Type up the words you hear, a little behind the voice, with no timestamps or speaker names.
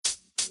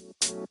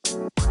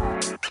The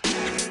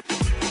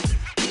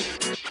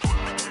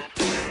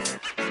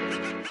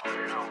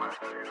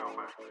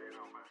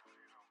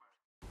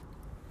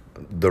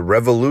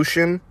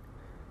revolution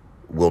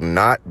will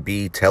not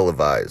be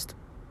televised.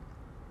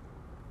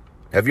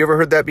 Have you ever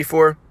heard that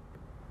before?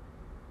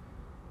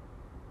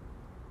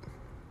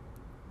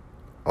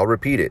 I'll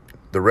repeat it.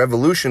 The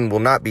revolution will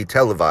not be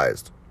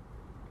televised.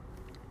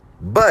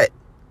 But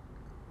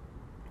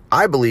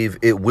I believe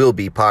it will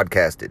be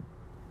podcasted.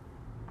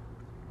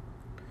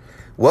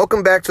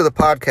 Welcome back to the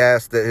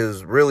podcast that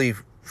has really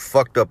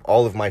fucked up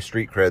all of my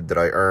street cred that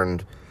I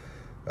earned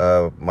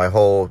my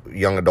whole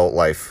young adult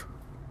life.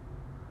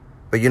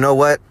 But you know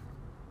what?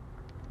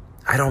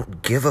 I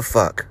don't give a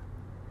fuck.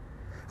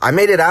 I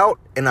made it out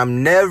and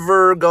I'm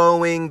never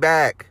going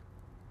back.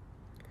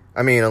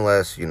 I mean,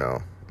 unless,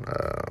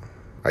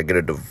 I get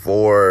a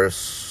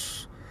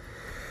divorce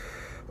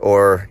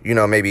or,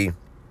 maybe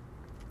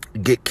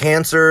get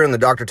cancer and the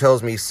doctor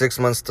tells me 6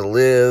 months to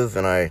live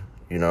and I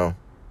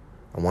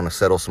want to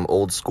settle some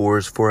old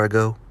scores before I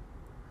go.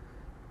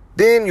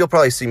 Then you'll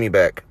probably see me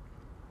back.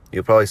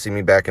 You'll probably see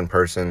me back in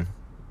person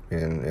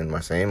in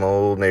my same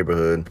old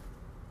neighborhood.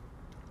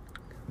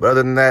 But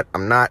other than that,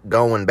 I'm not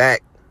going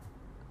back.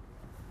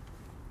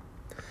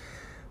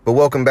 But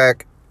welcome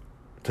back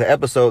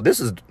to this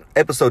is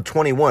episode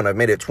 21. I've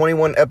made it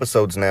 21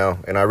 episodes now,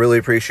 and I really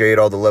appreciate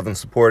all the love and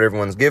support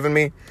everyone's given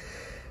me.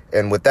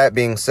 And with that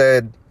being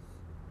said,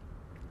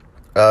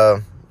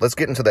 let's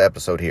get into the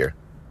episode here.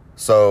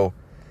 So,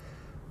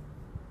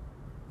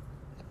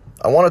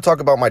 I want to talk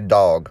about my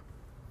dog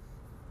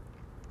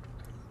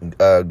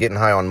getting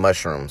high on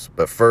mushrooms.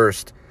 But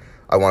first,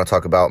 I want to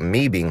talk about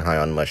me being high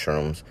on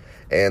mushrooms.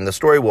 And the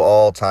story will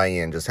all tie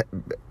in. Just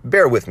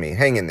bear with me.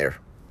 Hang in there.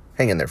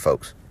 Hang in there,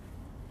 folks.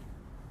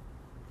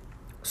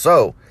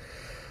 So,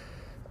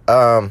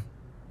 for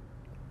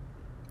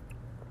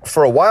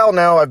a while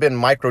now, I've been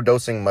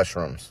microdosing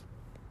mushrooms.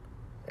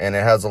 And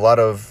it has a lot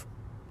of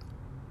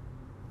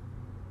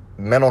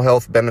mental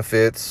health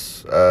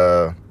benefits.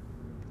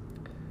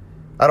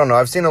 I don't know.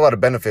 I've seen a lot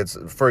of benefits.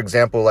 For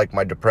example, like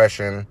my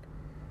depression,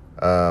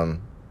 my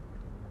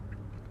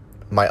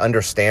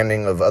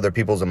understanding of other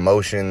people's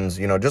emotions,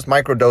 just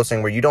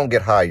microdosing where you don't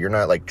get high. You're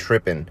not like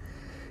tripping.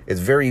 It's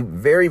very,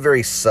 very,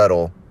 very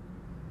subtle.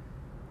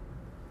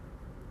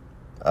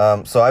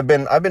 So I've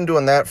been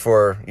doing that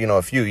for,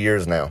 a few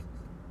years now.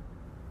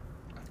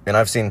 And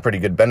I've seen pretty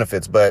good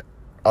benefits, but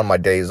on my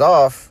days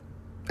off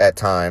at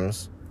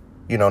times,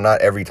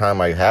 not every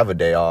time I have a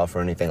day off or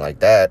anything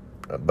like that,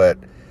 but,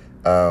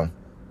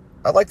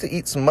 I like to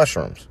eat some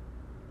mushrooms.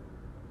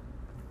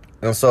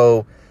 And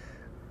so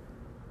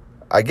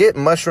I get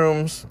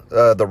mushrooms,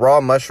 the raw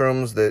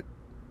mushrooms that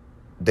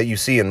you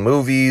see in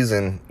movies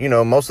and,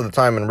 most of the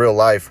time in real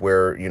life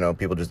where,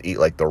 people just eat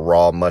like the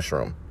raw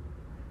mushroom.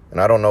 And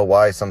I don't know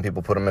why some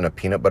people put them in a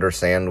peanut butter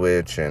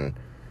sandwich and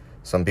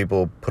some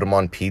people put them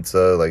on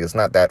pizza. Like, it's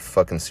not that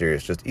fucking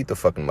serious. Just eat the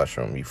fucking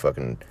mushroom, you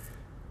fucking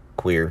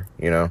queer,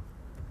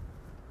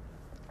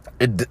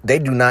 They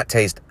do not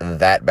taste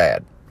that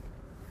bad.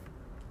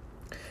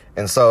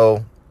 And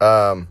so,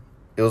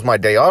 it was my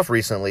day off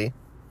recently.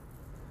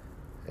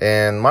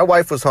 And my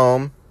wife was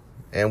home,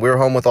 and we were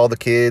home with all the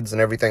kids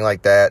and everything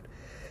like that.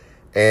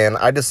 And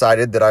I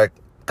decided that I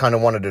kind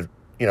of wanted to,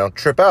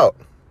 trip out.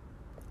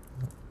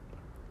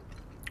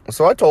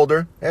 So I told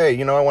her,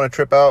 hey, I want to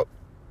trip out.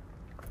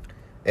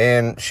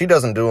 And she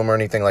doesn't do them or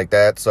anything like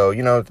that. So,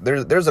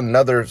 there's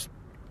another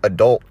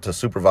adult to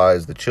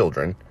supervise the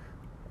children,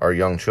 our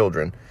young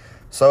children.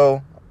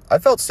 So I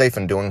felt safe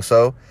in doing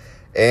so.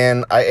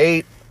 And I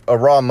ate a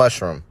raw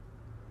mushroom.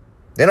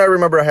 Then I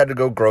remember I had to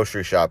go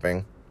grocery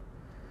shopping.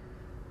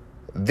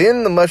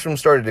 Then the mushroom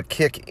started to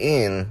kick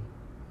in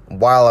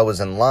while I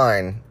was in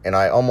line, and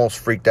I almost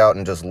freaked out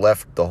and just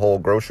left the whole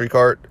grocery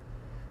cart.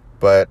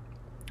 But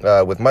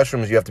with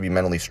mushrooms, you have to be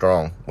mentally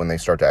strong when they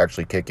start to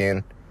actually kick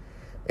in.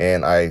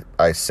 And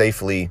I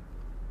safely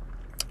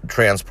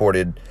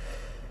transported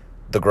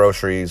the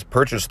groceries,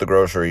 purchased the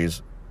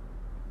groceries,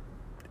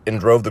 and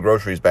drove the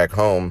groceries back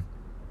home.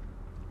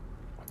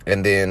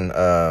 And then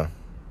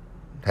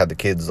had the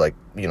kids,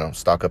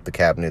 stock up the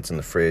cabinets and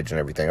the fridge and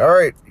everything. All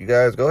right, you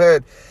guys, go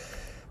ahead.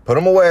 Put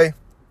them away.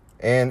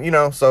 And,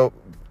 so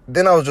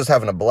then I was just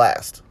having a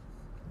blast.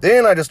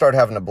 Then I just started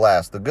having a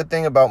blast. The good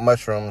thing about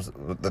mushrooms,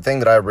 the thing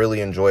that I really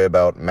enjoy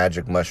about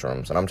magic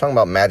mushrooms, and I'm talking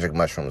about magic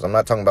mushrooms. I'm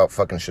not talking about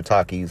fucking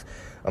shiitakes.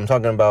 I'm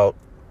talking about,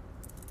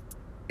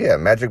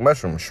 magic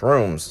mushrooms,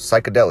 shrooms,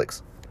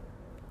 psychedelics.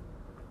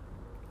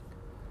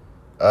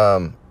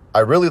 I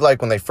really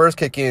like when they first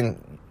kick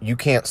in, you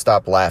can't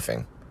stop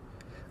laughing.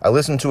 I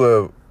listened to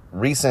a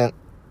recent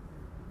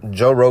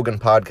Joe Rogan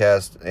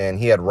podcast, and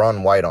he had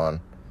Ron White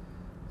on.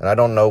 And I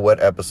don't know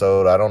what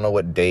episode, I don't know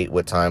what date,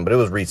 what time, but it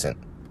was recent,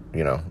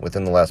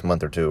 within the last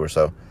month or two or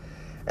so.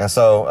 And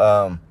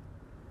so,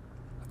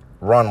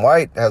 Ron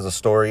White has a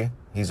story.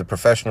 He's a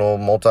professional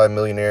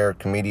multi-millionaire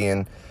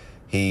comedian.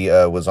 He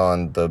was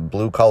on the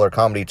Blue Collar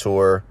Comedy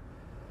Tour.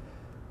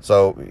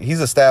 So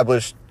he's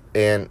established,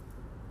 and,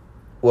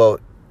 well,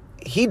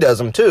 he does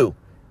them too.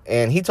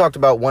 And he talked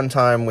about one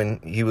time when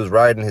he was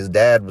riding, his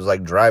dad was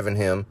like driving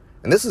him,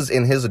 and this is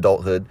in his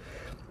adulthood,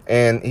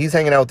 and he's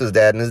hanging out with his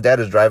dad, and his dad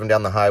is driving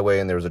down the highway,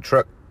 and there was a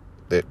truck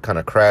that kind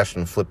of crashed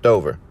and flipped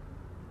over.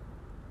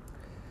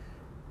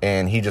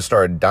 And he just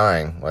started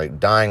dying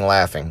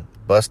laughing,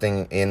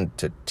 busting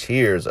into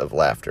tears of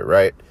laughter,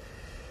 right?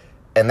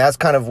 And that's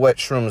kind of what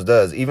Shrooms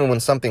does. Even when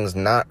something's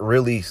not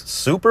really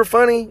super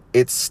funny,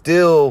 it's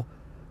still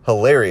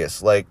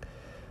hilarious. Like,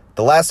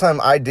 the last time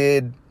I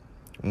did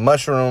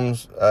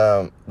mushrooms,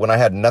 when I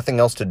had nothing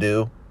else to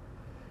do,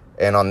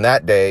 and on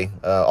that day,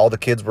 all the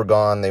kids were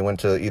gone. They went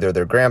to either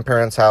their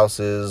grandparents'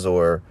 houses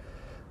or,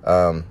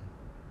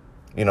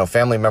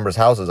 family members'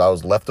 houses. I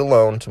was left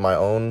alone to my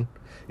own,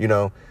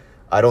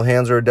 idle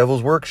hands are a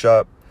devil's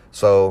workshop.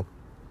 So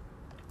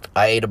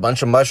I ate a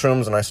bunch of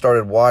mushrooms and I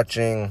started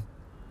watching,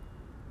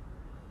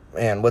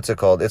 man, what's it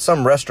called? It's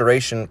some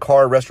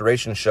car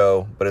restoration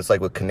show, but it's like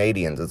with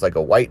Canadians. It's like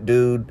a white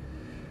dude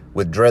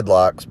with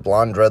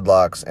blonde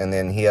dreadlocks, and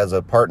then he has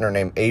a partner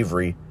named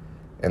Avery,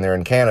 and they're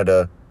in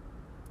Canada,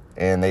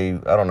 and they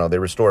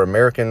restore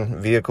American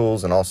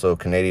vehicles and also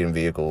Canadian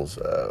vehicles.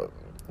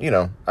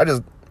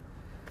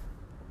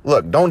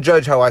 Look, don't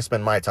judge how I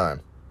spend my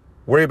time.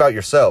 Worry about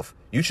yourself.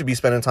 You should be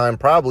spending time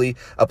probably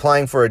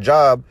applying for a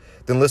job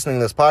than listening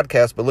to this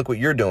podcast, but look what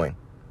you're doing.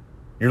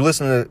 You're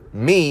listening to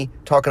me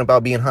talking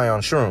about being high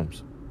on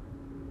shrooms.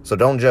 So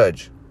don't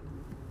judge.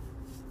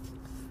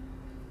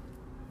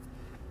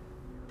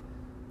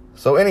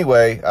 So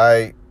anyway,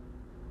 I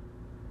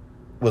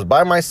was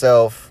by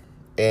myself,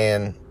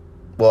 and,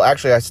 well,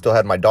 actually I still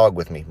had my dog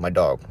with me,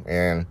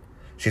 and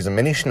she's a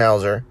mini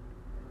schnauzer,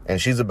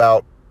 and she's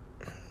about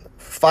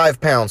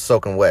 5 pounds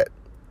soaking wet.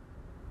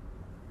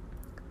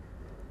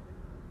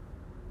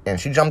 And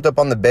she jumped up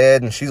on the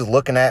bed, and she's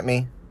looking at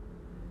me.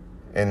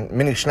 And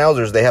mini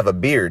schnauzers, they have a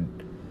beard.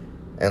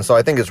 And so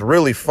I think it's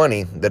really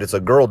funny that it's a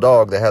girl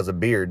dog that has a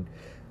beard.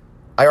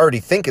 I already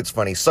think it's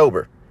funny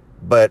sober.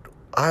 But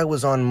I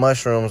was on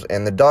mushrooms,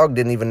 and the dog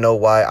didn't even know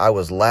why I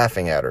was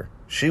laughing at her.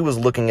 She was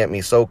looking at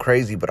me so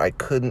crazy, but I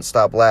couldn't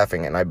stop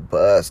laughing, and I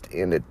bust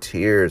into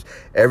tears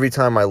every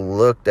time I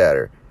looked at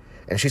her.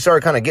 And she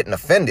started kind of getting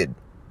offended.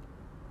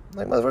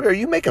 Like, motherfucker, are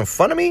you making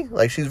fun of me?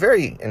 Like, she's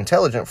very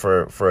intelligent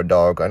for a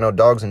dog. I know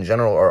dogs in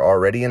general are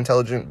already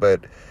intelligent,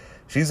 but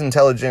she's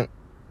intelligent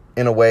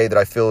in a way that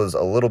I feel is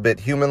a little bit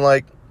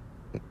human-like.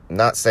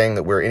 Not saying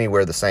that we're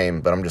anywhere the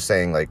same, but I'm just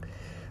saying, like,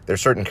 there's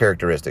certain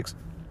characteristics.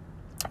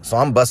 So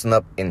I'm busting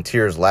up in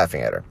tears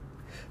laughing at her.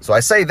 So I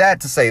say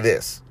that to say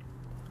this.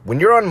 When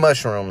you're on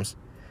mushrooms,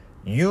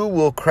 you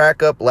will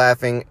crack up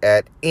laughing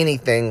at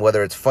anything,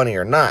 whether it's funny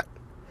or not.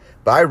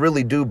 But I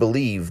really do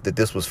believe that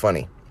this was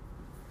funny.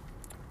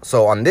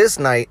 So on this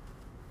night,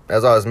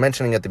 as I was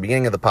mentioning at the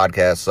beginning of the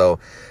podcast, so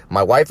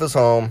my wife is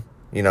home,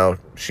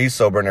 she's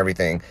sober and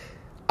everything.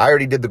 I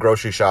already did the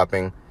grocery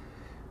shopping.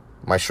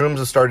 My shrooms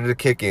have started to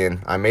kick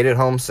in. I made it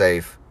home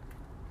safe.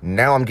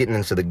 Now I'm getting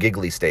into the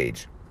giggly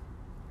stage.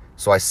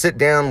 So I sit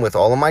down with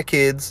all of my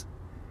kids,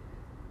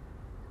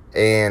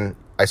 and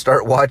I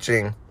start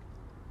watching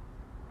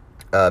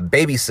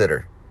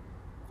Babysitter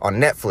on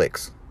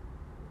Netflix.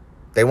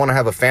 They want to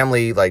have a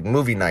family,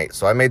 movie night.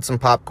 So I made some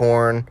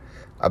popcorn.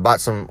 I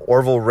bought some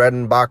Orville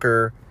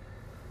Redenbacher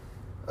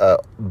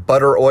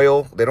butter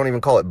oil. They don't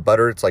even call it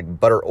butter. It's like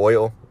butter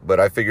oil. But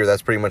I figure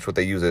that's pretty much what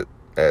they use it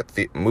at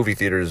movie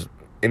theaters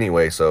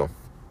anyway. So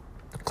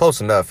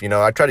close enough.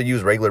 I try to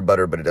use regular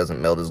butter, but it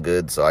doesn't melt as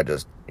good. So I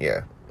just,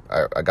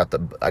 I got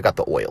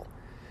the oil.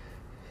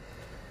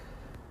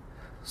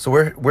 So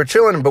we're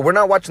chilling, but we're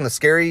not watching the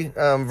scary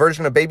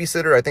version of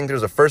Babysitter. I think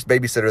there's a first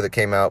Babysitter that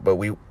came out, but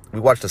we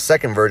watched the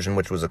second version,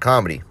 which was a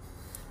comedy.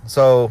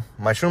 So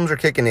my shrooms are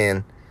kicking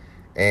in,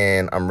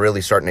 and I'm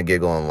really starting to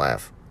giggle and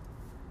laugh.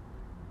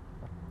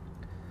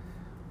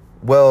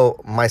 Well,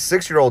 my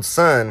 6-year-old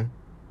son,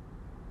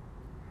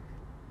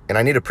 and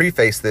I need to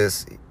preface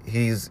this,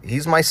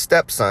 he's my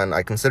stepson.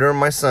 I consider him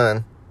my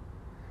son,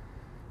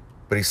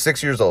 but he's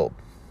 6 years old.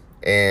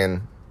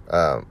 And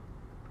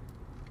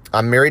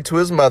I'm married to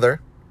his mother,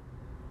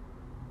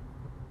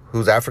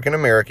 who's African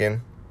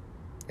American,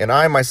 and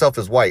I myself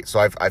is white. So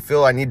I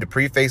feel I need to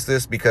preface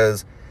this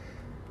because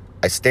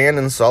I stand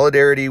in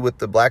solidarity with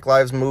the Black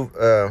Lives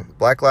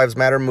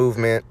Matter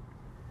movement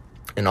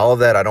and all of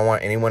that. I don't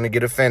want anyone to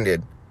get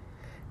offended.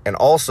 And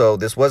also,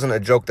 this wasn't a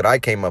joke that I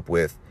came up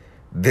with.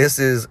 This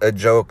is a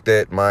joke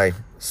that my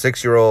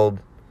 6-year-old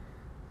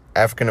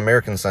African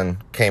American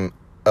son came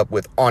up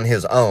with on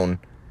his own.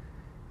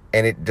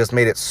 And it just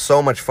made it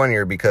so much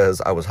funnier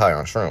because I was high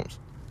on shrooms.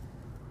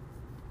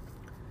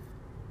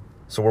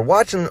 So we're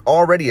watching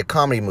already a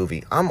comedy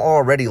movie. I'm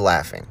already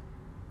laughing.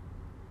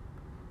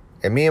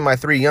 And me and my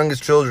 3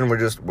 youngest children,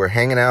 we're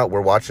hanging out. We're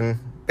watching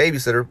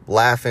Babysitter,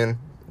 laughing,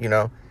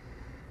 Then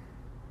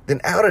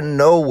out of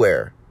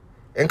nowhere,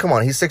 and come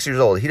on, he's 6 years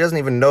old. He doesn't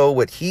even know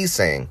what he's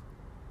saying.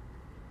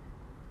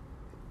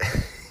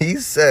 He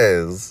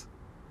says,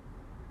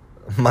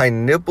 "My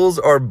nipples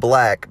are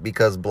black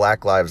because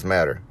Black Lives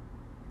Matter."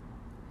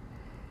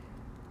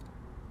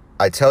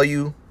 I tell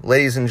you,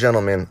 ladies and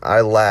gentlemen,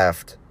 I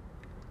laughed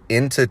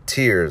into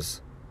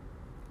tears.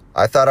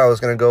 I thought I had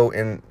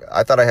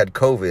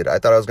COVID. I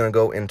thought I was going to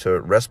go into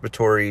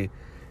respiratory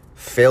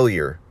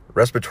failure,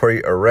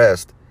 respiratory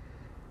arrest,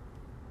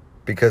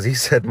 because he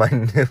said my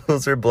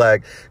nipples are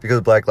black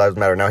because Black Lives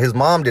Matter. Now, his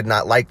mom did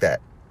not like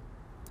that.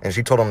 And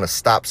she told him to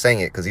stop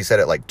saying it because he said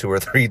it like 2 or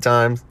 3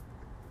 times.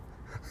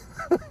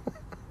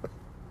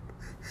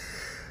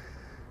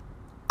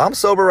 I'm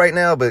sober right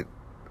now, but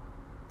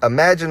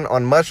imagine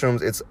on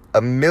mushrooms, it's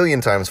a million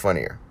times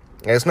funnier.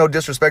 And it's no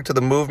disrespect to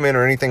the movement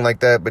or anything like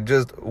that, but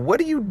just what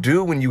do you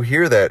do when you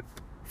hear that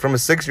from a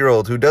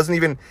 6-year-old who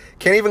can't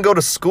even go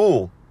to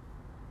school?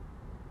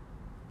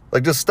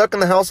 Like, just stuck in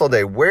the house all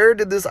day. Where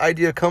did this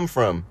idea come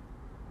from?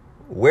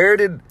 Where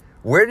did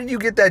you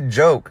get that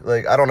joke?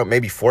 Like, I don't know,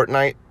 maybe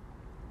Fortnite?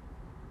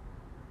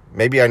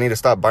 Maybe I need to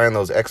stop buying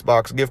those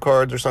Xbox gift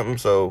cards or something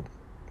so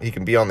he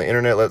can be on the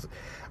internet.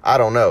 I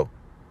don't know.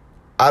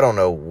 I don't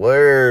know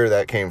where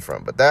that came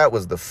from, but that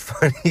was the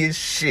funniest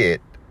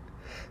shit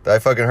that I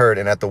fucking heard,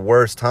 and at the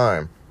worst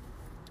time.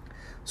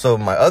 So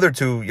my other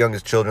 2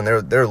 youngest children,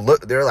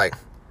 they're like,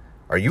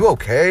 "Are you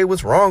okay?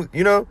 What's wrong?"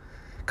 You know,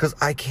 because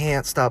I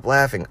can't stop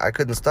laughing. I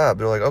couldn't stop.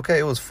 They're like, "Okay,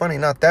 it was funny,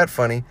 not that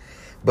funny,"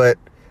 but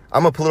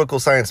I'm a political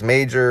science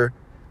major.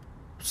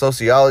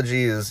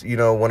 Sociology is,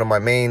 one of my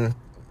main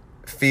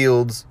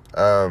fields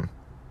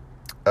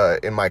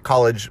in my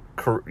college,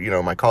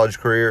 my college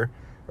career.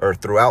 Or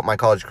throughout my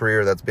college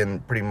career, that's been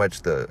pretty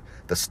much the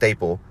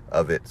staple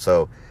of it.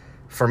 So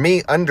for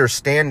me,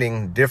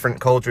 understanding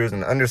different cultures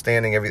and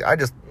understanding everything, I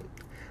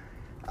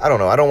don't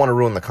know. I don't want to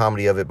ruin the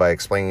comedy of it by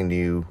explaining to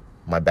you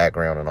my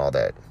background and all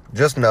that.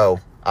 Just know,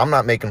 I'm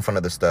not making fun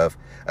of this stuff.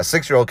 A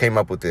 6-year-old came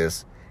up with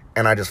this,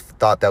 and I just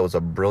thought that was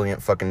a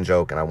brilliant fucking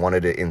joke, and I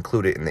wanted to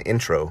include it in the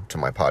intro to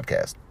my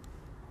podcast.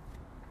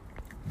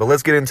 But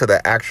let's get into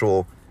the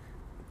actual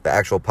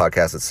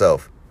podcast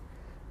itself.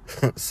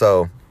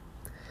 So,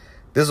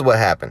 this is what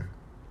happened.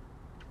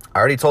 I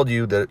already told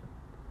you that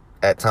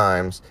at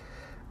times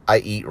I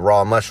eat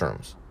raw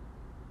mushrooms.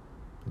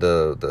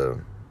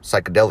 The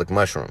psychedelic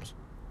mushrooms.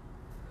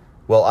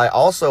 Well, I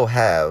also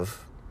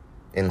have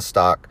in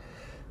stock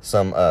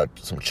some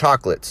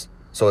chocolates.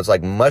 So it's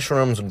like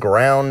mushrooms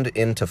ground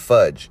into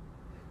fudge.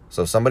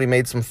 So somebody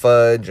made some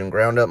fudge and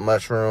ground up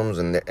mushrooms,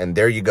 and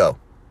there you go.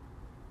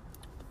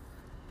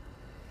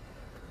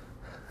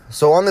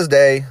 So on this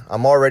day,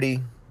 I'm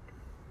already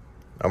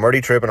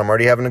tripping. I'm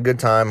already having a good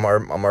time.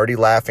 I'm already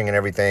laughing and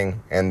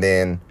everything. And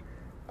then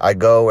I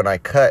go and I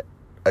cut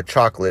a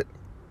chocolate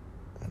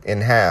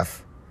in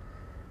half.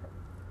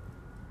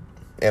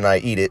 And I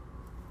eat it.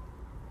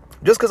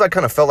 Just because I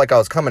kind of felt like I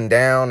was coming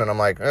down. And I'm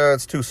like,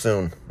 it's too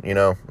soon.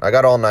 I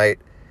got all night.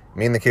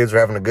 Me and the kids are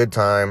having a good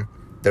time.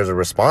 There's a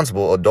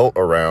responsible adult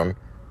around.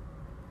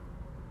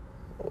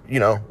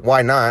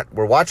 Why not?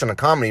 We're watching a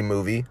comedy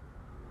movie.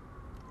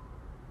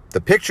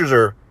 The pictures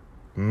are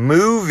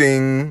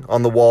moving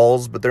on the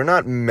walls, but they're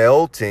not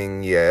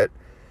melting yet.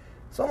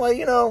 So I'm like,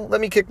 let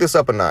me kick this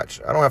up a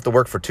notch. I don't have to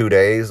work for 2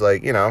 days.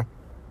 Like,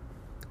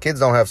 kids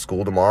don't have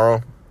school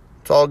tomorrow.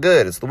 It's all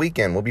good. It's the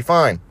weekend. We'll be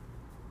fine.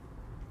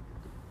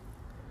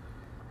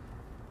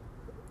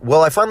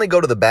 Well, I finally go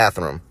to the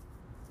bathroom.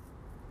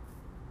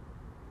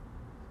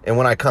 And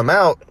when I come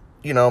out,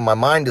 my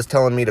mind is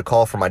telling me to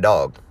call for my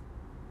dog.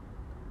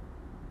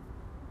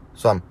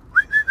 So I'm,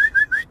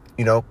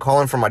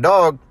 calling for my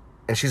dog,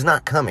 and she's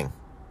not coming.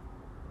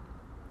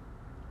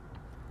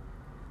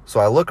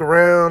 So I look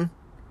around,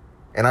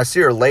 and I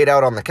see her laid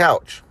out on the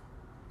couch,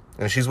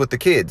 and she's with the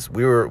kids.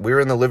 We were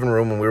in the living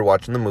room, and we were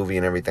watching the movie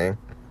and everything,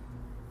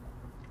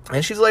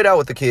 and she's laid out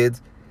with the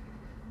kids.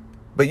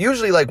 But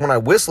usually, like, when I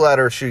whistle at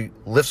her, she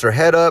lifts her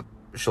head up,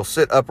 she'll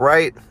sit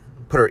upright,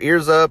 put her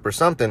ears up or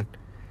something,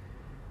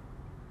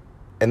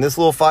 and this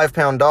little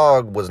 5-pound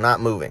dog was not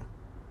moving.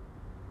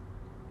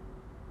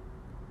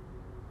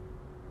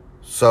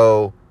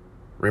 So,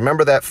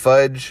 remember that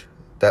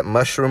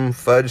mushroom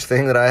fudge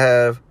thing that I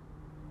have?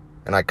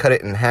 And I cut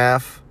it in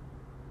half.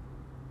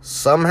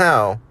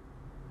 Somehow,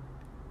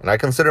 and I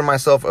consider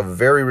myself a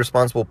very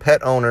responsible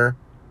pet owner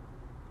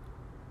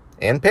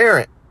and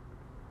parent,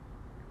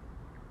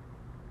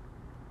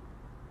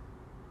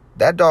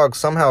 that dog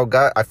somehow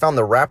I found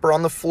the wrapper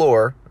on the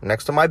floor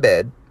next to my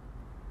bed,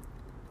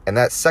 and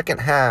that second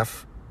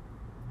half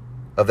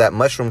of that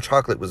mushroom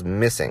chocolate was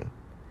missing.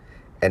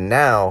 And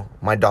now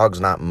my dog's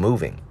not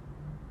moving.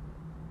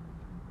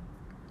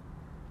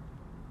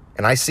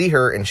 And I see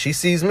her, and she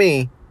sees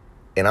me,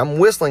 and I'm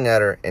whistling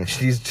at her, and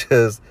she's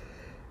just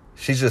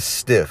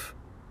stiff.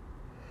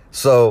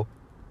 So,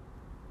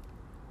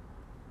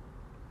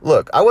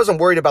 look, I wasn't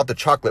worried about the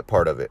chocolate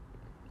part of it.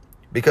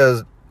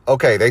 Because,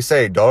 okay, they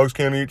say dogs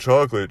can't eat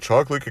chocolate.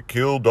 Chocolate could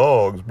kill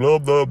dogs, blah,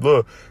 blah,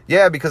 blah.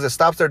 Yeah, because it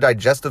stops their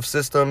digestive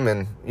system,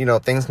 and,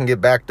 things can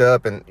get backed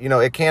up, and,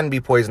 it can be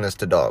poisonous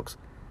to dogs.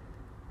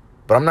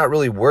 But I'm not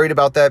really worried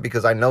about that,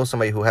 because I know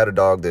somebody who had a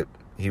dog that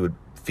he would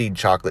feed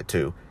chocolate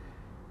to.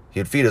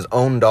 He'd feed his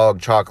own dog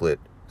chocolate.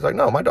 He's like,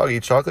 no, my dog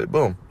eats chocolate,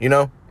 boom,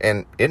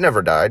 and it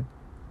never died.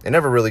 It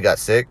never really got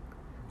sick.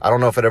 I don't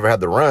know if it ever had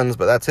the runs,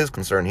 but that's his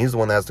concern. He's the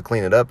one that has to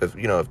clean it up if,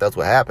 you know, if that's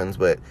what happens.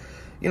 But,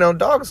 you know,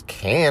 dogs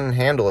can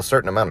handle a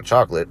certain amount of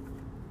chocolate.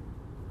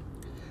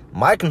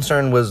 My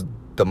concern was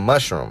the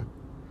mushroom,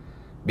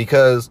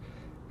 because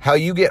how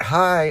you get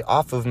high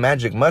off of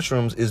magic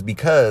mushrooms is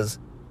because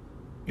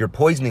you're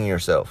poisoning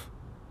yourself.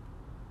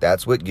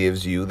 That's what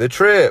gives you the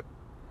trip.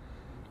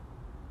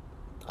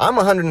 I'm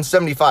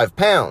 175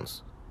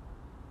 pounds.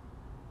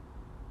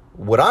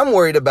 What I'm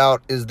worried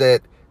about is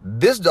that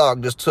this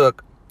dog just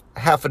took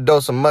half a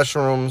dose of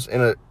mushrooms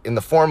in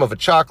the form of a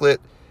chocolate,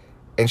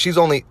 and she's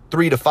only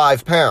 3 to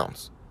 5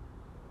 pounds.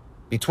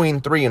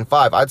 Between 3 and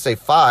 5. I'd say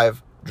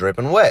 5,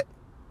 dripping wet.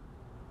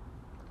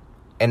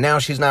 And now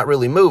she's not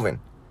really moving.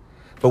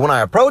 But when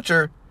I approach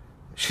her,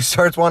 she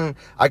starts wanting...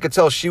 I could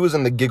tell she was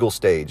in the giggle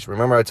stage.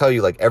 Remember I tell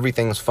you, like,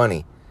 everything's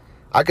funny.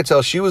 I could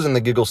tell she was in the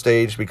giggle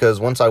stage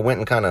because once I went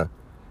and kind of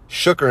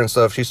shook her and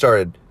stuff, she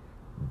started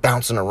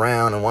bouncing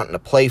around and wanting to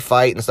play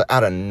fight and stuff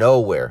out of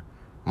nowhere.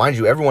 Mind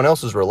you, everyone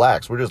else is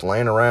relaxed. We're just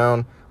laying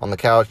around on the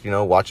couch, you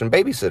know, watching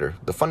Babysitter,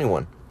 the funny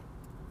one.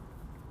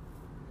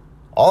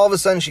 All of a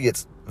sudden, she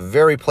gets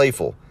very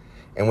playful.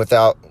 And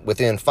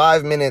within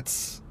 5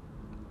 minutes,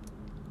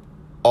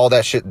 all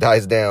that shit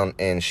dies down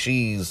and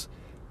she's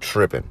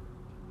tripping.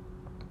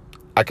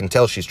 I can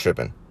tell she's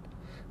tripping.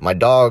 My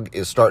dog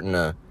is starting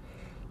to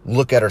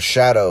look at her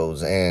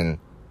shadows and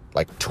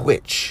like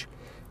twitch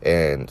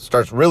and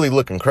starts really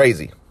looking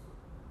crazy.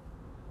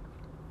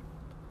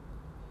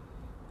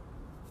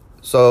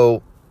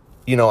 So,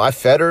 you know, I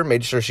fed her,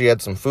 made sure she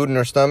had some food in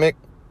her stomach,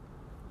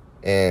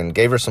 and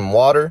gave her some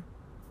water,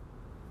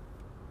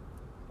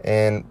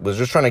 and was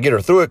just trying to get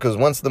her through it, because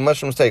once the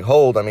mushrooms take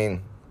hold, I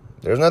mean,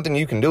 there's nothing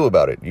you can do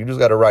about it. You just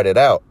got to ride it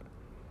out.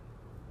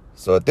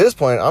 So at this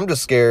point, I'm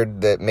just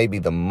scared that maybe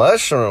the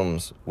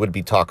mushrooms would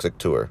be toxic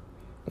to her.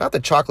 Not the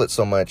chocolate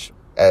so much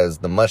as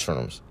the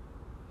mushrooms.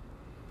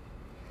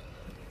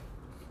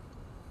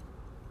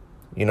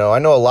 You know, I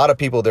know a lot of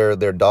people, their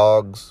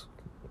dogs,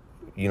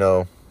 you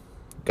know,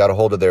 got a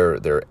hold of their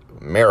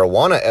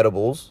marijuana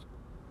edibles.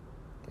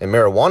 And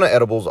marijuana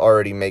edibles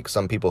already make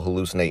some people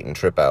hallucinate and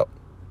trip out.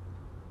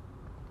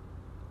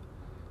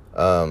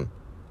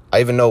 I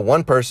even know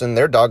one person,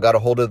 their dog got a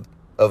hold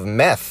of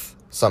meth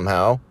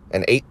somehow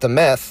and ate the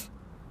meth.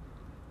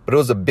 But it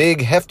was a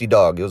big, hefty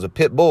dog. It was a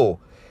pit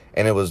bull.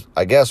 And it was,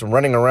 I guess,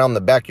 running around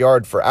the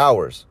backyard for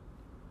hours.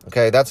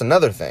 Okay, that's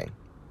another thing.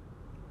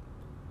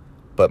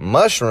 But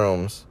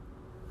mushrooms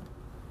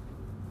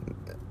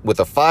with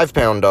a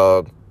 5-pound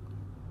dog,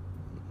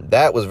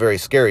 that was very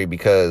scary,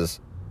 because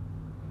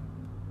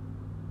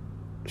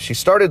she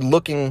started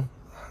looking,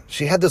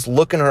 she had this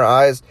look in her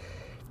eyes.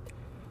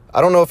 I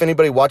don't know if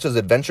anybody watches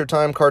Adventure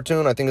Time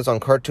cartoon. I think it's on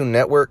Cartoon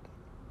Network.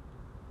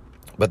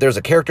 But there's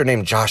a character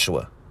named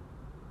Joshua.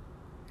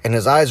 And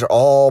his eyes are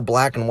all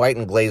black and white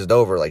and glazed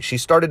over. Like, she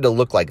started to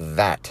look like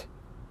that.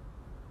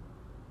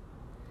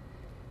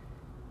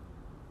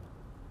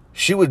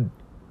 She would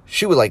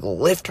like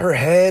lift her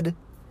head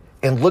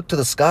and look to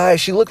the sky.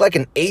 She looked like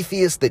an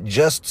atheist that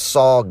just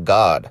saw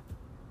God.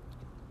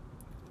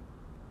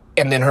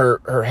 And then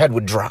her head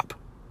would drop.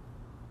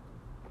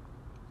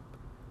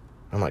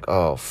 I'm like,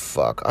 oh,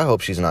 fuck. I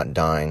hope she's not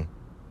dying.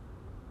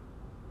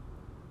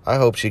 I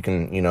hope she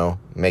can, you know,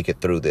 make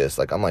it through this.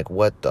 Like, I'm like,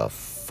 what the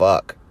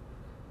fuck?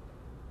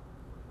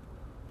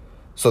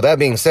 So that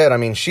being said, I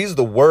mean, she's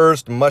the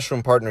worst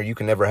mushroom partner you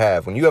can ever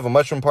have. When you have a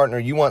mushroom partner,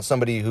 you want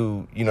somebody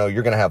who, you know,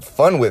 you're going to have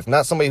fun with,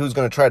 not somebody who's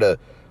going to try to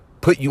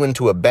put you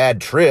into a bad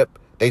trip.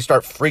 They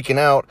start freaking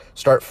out,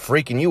 start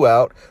freaking you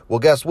out. Well,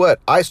 guess what?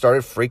 I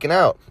started freaking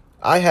out.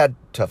 I had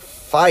to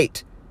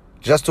fight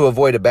just to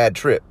avoid a bad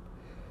trip.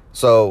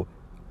 So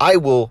I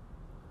will,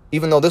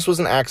 even though this was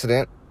an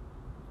accident,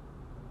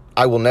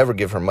 I will never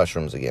give her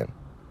mushrooms again.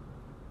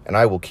 And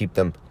I will keep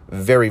them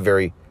very,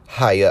 very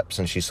high up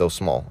since she's so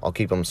small. I'll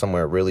keep them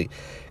somewhere really,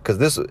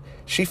 because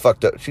she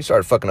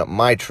started fucking up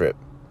my trip.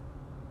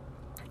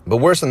 But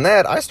worse than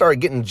that, I started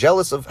getting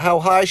jealous of how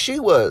high she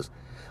was.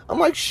 I'm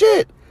like,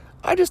 shit,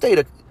 I just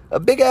ate a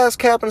big ass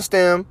cap and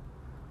stem.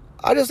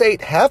 I just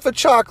ate half a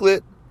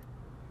chocolate,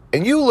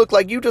 and you look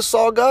like you just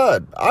saw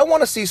God. I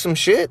want to see some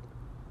shit.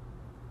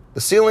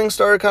 The ceiling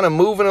started kind of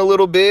moving a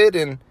little bit,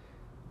 and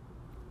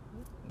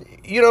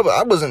you know,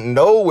 I wasn't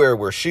nowhere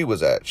where she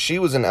was at. She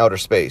was in outer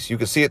space. You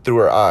could see it through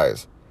her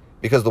eyes,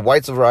 because the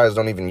whites of her eyes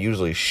don't even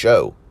usually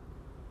show.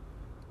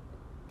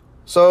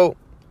 So,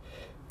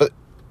 but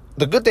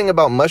the good thing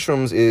about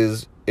mushrooms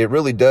is it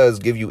really does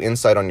give you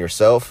insight on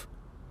yourself.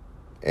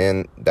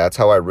 And that's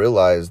how I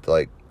realized,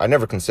 like, I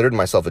never considered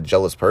myself a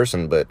jealous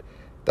person, but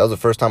that was the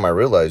first time I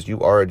realized you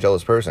are a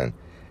jealous person.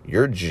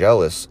 You're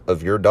jealous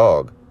of your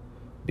dog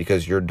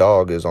because your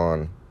dog is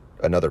on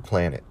another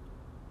planet.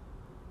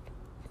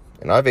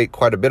 And I've ate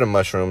quite a bit of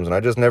mushrooms, and I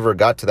just never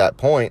got to that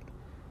point.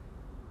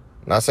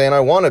 Not saying I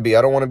want to be.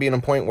 I don't want to be in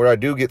a point where I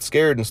do get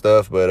scared and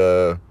stuff, but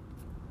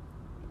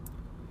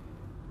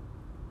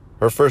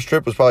her first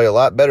trip was probably a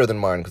lot better than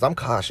mine, because I'm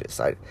cautious.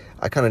 I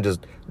kind of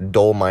just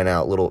dole mine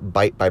out little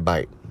bite by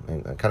bite.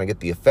 And I kind of get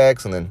the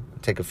effects and then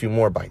take a few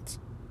more bites.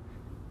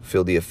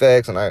 feel the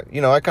effects, and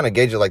I kind of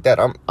gauge it like that.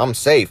 I'm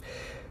safe.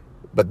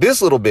 But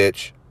this little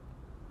bitch,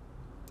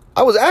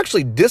 I was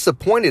actually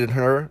disappointed in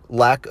her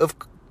lack of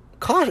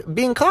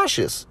being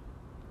cautious.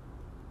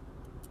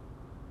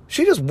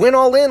 She just went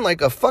all in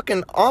like a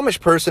fucking Amish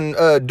person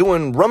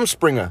doing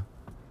Rumspringa.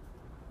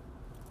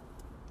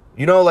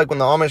 You know, like when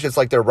the Amish, it's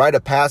like their rite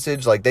of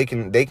passage. Like they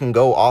can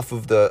go off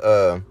of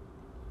the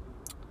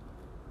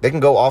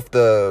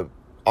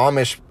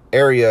Amish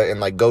area and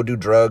like go do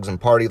drugs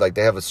and party. Like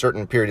they have a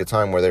certain period of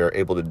time where they're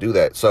able to do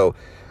that. So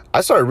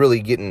I started really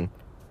getting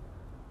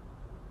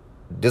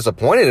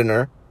disappointed in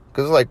her,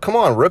 because like, come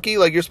on, rookie,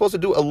 like you're supposed to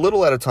do a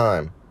little at a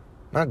time,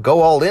 not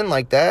go all in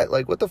like that.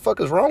 Like, what the fuck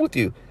is wrong with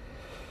you?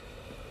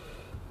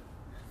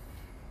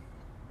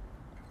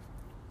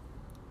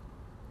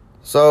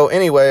 So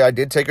anyway, I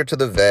did take her to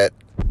the vet.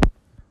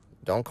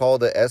 Don't call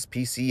the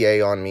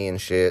SPCA on me and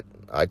shit.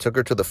 I took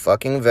her to the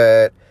fucking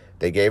vet.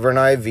 They gave her an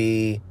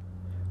IV.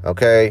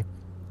 Okay.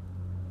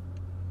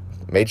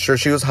 Made sure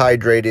she was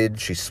hydrated.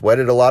 She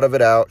sweated a lot of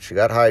it out. She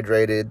got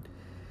hydrated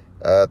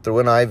through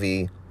an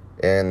IV.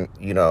 And,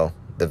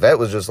 the vet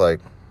was just like,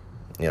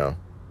 your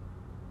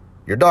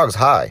dog's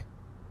high.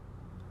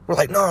 We're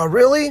like, no,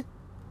 really?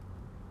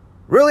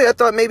 Really? I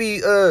thought maybe,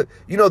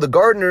 the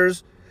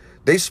gardeners,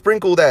 they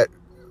sprinkle that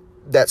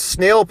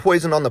snail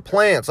poison on the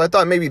plants. I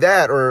thought maybe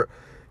that, or,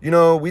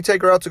 we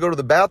take her out to go to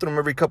the bathroom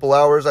every couple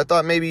hours. I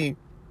thought maybe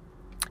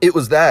it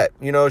was that,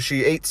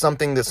 she ate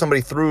something that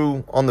somebody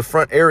threw on the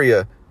front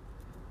area.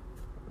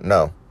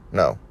 No.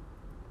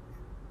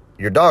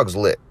 Your dog's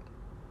lit.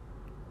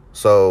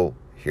 So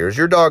here's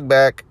your dog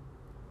back.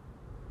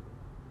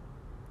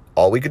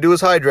 All we could do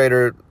is hydrate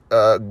her.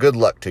 Good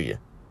luck to you.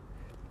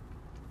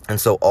 And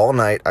so all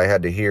night I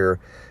had to hear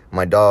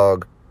my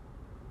dog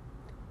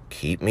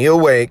keep me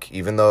awake,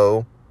 even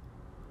though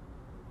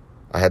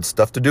I had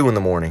stuff to do in the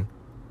morning.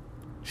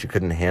 She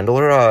couldn't handle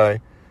her eye.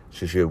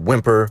 She would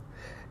whimper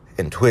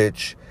and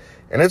twitch.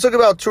 And it took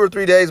about 2 or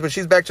 3 days, but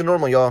she's back to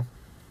normal, y'all.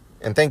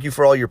 And thank you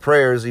for all your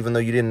prayers, even though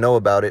you didn't know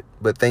about it.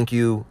 But thank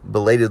you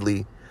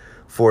belatedly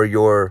for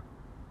your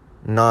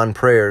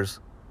non-prayers.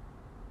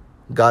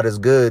 God is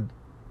good.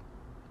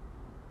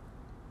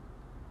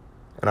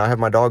 And I have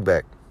my dog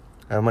back.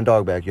 I have my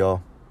dog back,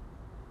 y'all.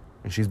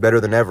 And she's better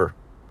than ever.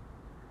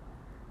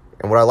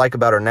 And what I like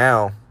about her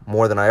now,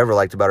 more than I ever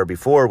liked about her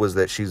before, was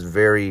that she's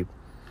very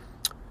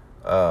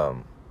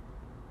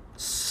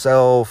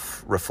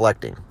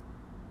self-reflecting.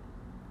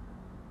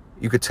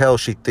 You could tell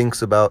she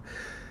thinks about,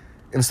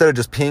 instead of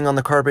just peeing on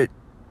the carpet,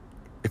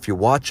 if you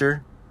watch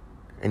her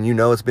and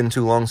it's been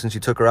too long since you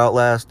took her out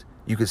last,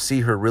 you could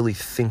see her really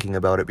thinking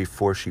about it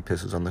before she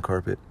pisses on the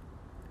carpet.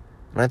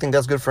 And I think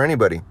that's good for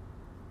anybody.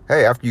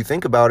 Hey, after you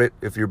think about it,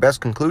 if your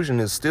best conclusion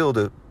is still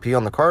to pee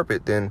on the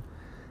carpet, then,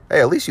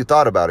 hey, at least you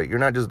thought about it. You're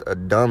not just a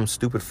dumb,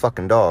 stupid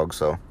fucking dog,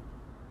 so.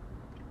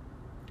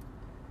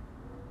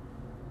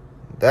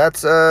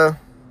 That's my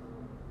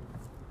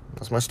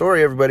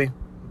story, everybody.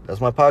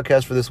 That's my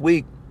podcast for this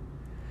week.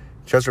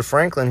 Chester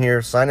Franklin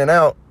here, signing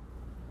out.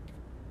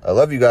 I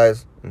love you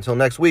guys. Until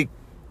next week.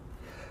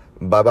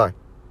 Bye-bye.